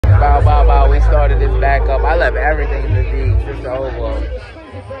Bow. We started this back up. I left everything in the D. It's over.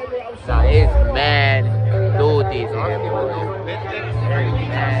 Nah, it's mad duties here, boy. It's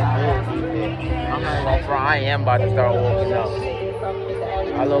mad duties here. I'm not gonna front. I am about to start walking up.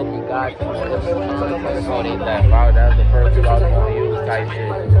 I low-key got to before they left out. That was the first two I was gonna use type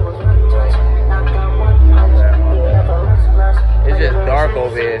shit. It's just dark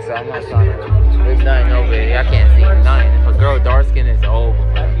over here, so I'm not trying to. There's nothing over here. I can't see nothing. If a girl dark skin, it's over.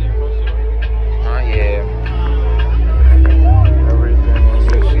 Yeah. Everything.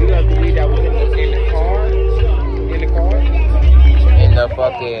 You have to leave that was in the car? In the car? In the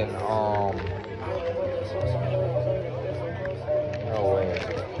fucking, no way.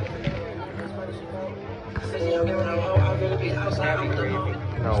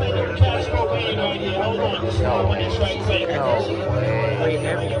 No way.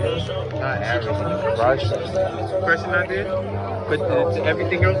 Not everything. Crushing not there? But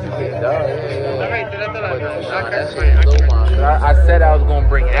everything else is there. I said I was gonna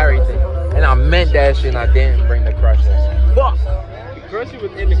bring everything, and I meant that shit, and I didn't bring the crusher. Fuck! The crusher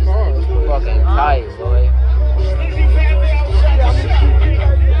was in the car. Fucking tight, boy.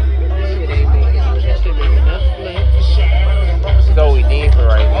 That's all we need for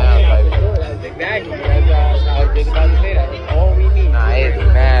right now. Exactly. I was just about to say that. That's all we need. Nah, it's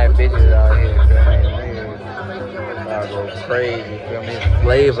mad bitches out here, feel me? Niggas go crazy, feel me? It's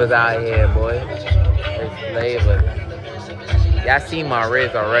flavors out here, boy. It's flavors. Y'all see my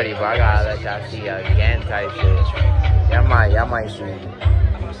wrist already, but I gotta let y'all see again type shit. Y'all might see.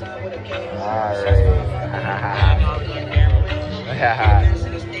 Alright.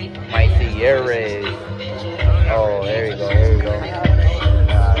 Might see your wrist. Oh, there we go.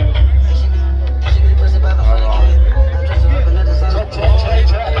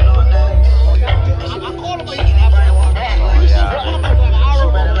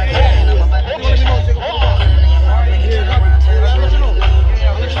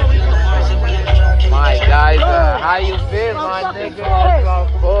 My guys, how you been, my nigga?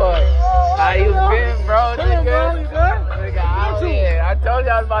 My boy. How you been, bro, nigga? Nigga, I'm here. I told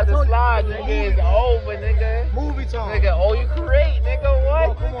you I was about to slide, nigga. It's over, nigga. Movie time. Nigga, oh, you great, nigga. What?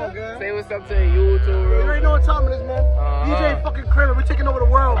 Oh, come on, girl. Say what's up to the YouTube, bro. You already know what time it is, man. DJ fucking Cranberry. We're taking over the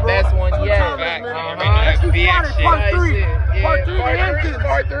world, bro. Best one yet. Let's do part 3. Part 3 in the Hamptons.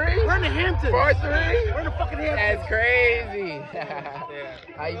 Part 3? We're in the Hamptons. Part 3? We're in the fucking Hamptons. That's crazy.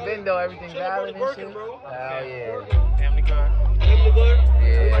 How you been, though? Everything valid and shit? Bro. Hell yeah. Family car. Family good?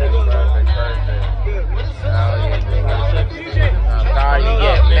 Yeah, perfect. Good. Hell yeah, nigga. I'm sorry you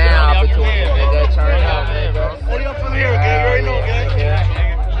get man opportunity, nigga. Turn up, nigga. Only up from here, gang. You already know, gang.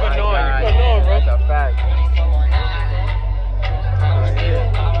 You put on, bro. That's a fact.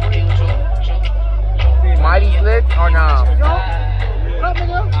 Mighty slip or nah? Yo, what up,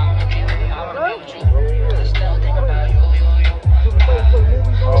 nigga?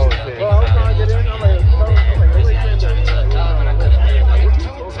 Oh, shit. Well, I was trying to get in. I'm like,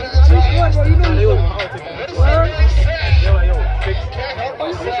 you know you.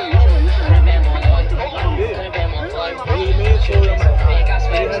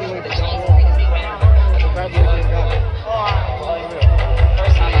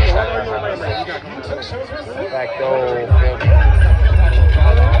 Back door,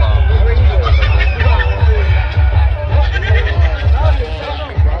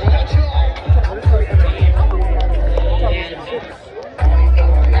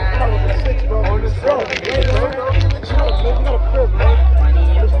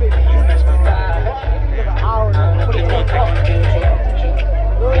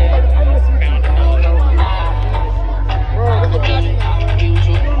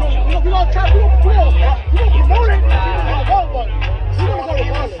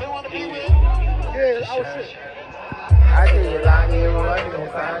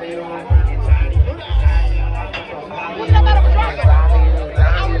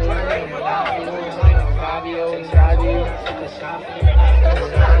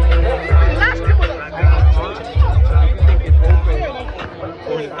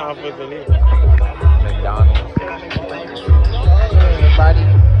 McDonald's.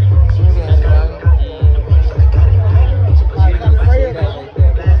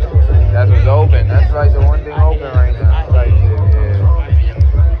 That's what's open. That's like the one thing open right now. Like, yeah.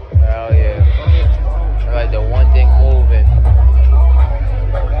 Hell yeah. That's like the one thing moving.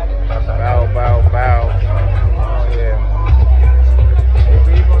 Bow. Oh yeah.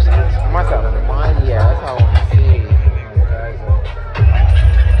 I must have mind. Yeah, that's how I want to see it.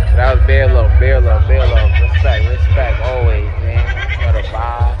 That was bare love. Respect always, man. You know the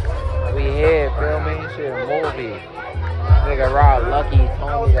vibe.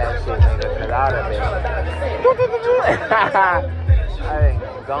 that shit, nigga, cause I'd have been I ain't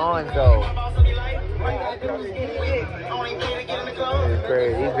gone though. It's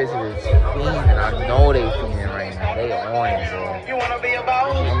crazy. These bitches is fiending. I know they fiending right now. They on it, bro.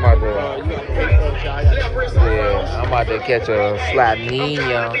 I'm about to catch a slap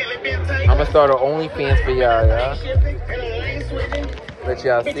Nina. I'm gonna start an OnlyFans for y'all, y'all. Let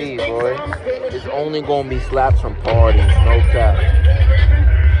y'all see, boy. It's only gonna be slaps from parties. No cap.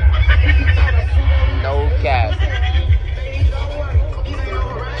 No cap.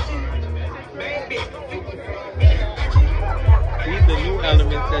 These the new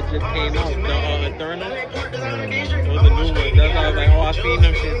elements that just came out. The Eternal. Those the new ones. That's why I was like, oh, I seen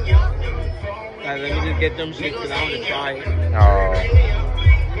them shit. Like, let me just get them shit because I want to try it. Oh.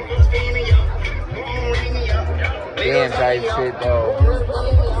 Damn tight shit though.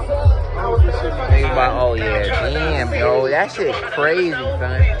 Oh yeah, damn yo, that shit crazy,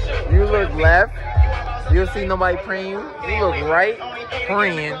 son. You look left, you'll see nobody praying you. You look right,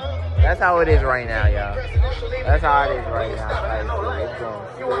 praying. That's how it is right now, y'all. That's how it is right now. Tight shit. It's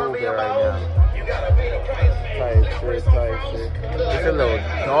going stupid right now. Tight shit. It's a little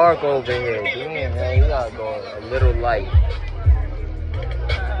dark over here. Damn, man, you gotta go a little light.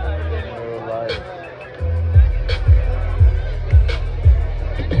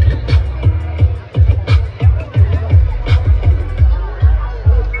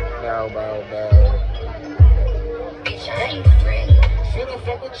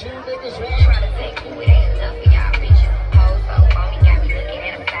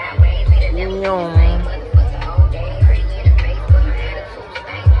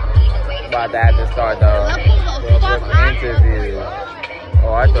 About to have to start the interview.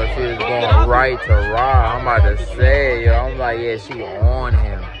 Oh, I thought she was going right to Raw. I'm about to say, yo. I'm like, yeah, she on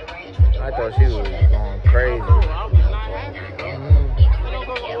him. I thought she was going crazy.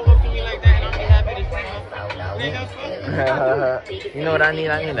 You know what I need?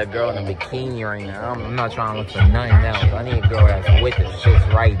 I need a girl in a bikini right now. I'm not trying to look for nothing else. I need a girl that's with the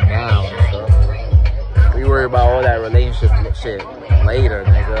shits right now. So we worry about all that relationship shit later,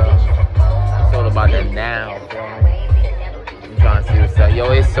 nigga. It's all about that now, bro. I'm trying to see what's up.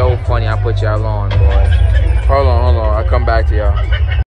 Yo, it's so funny. I put y'all on, boy. Hold on. I'll come back to y'all.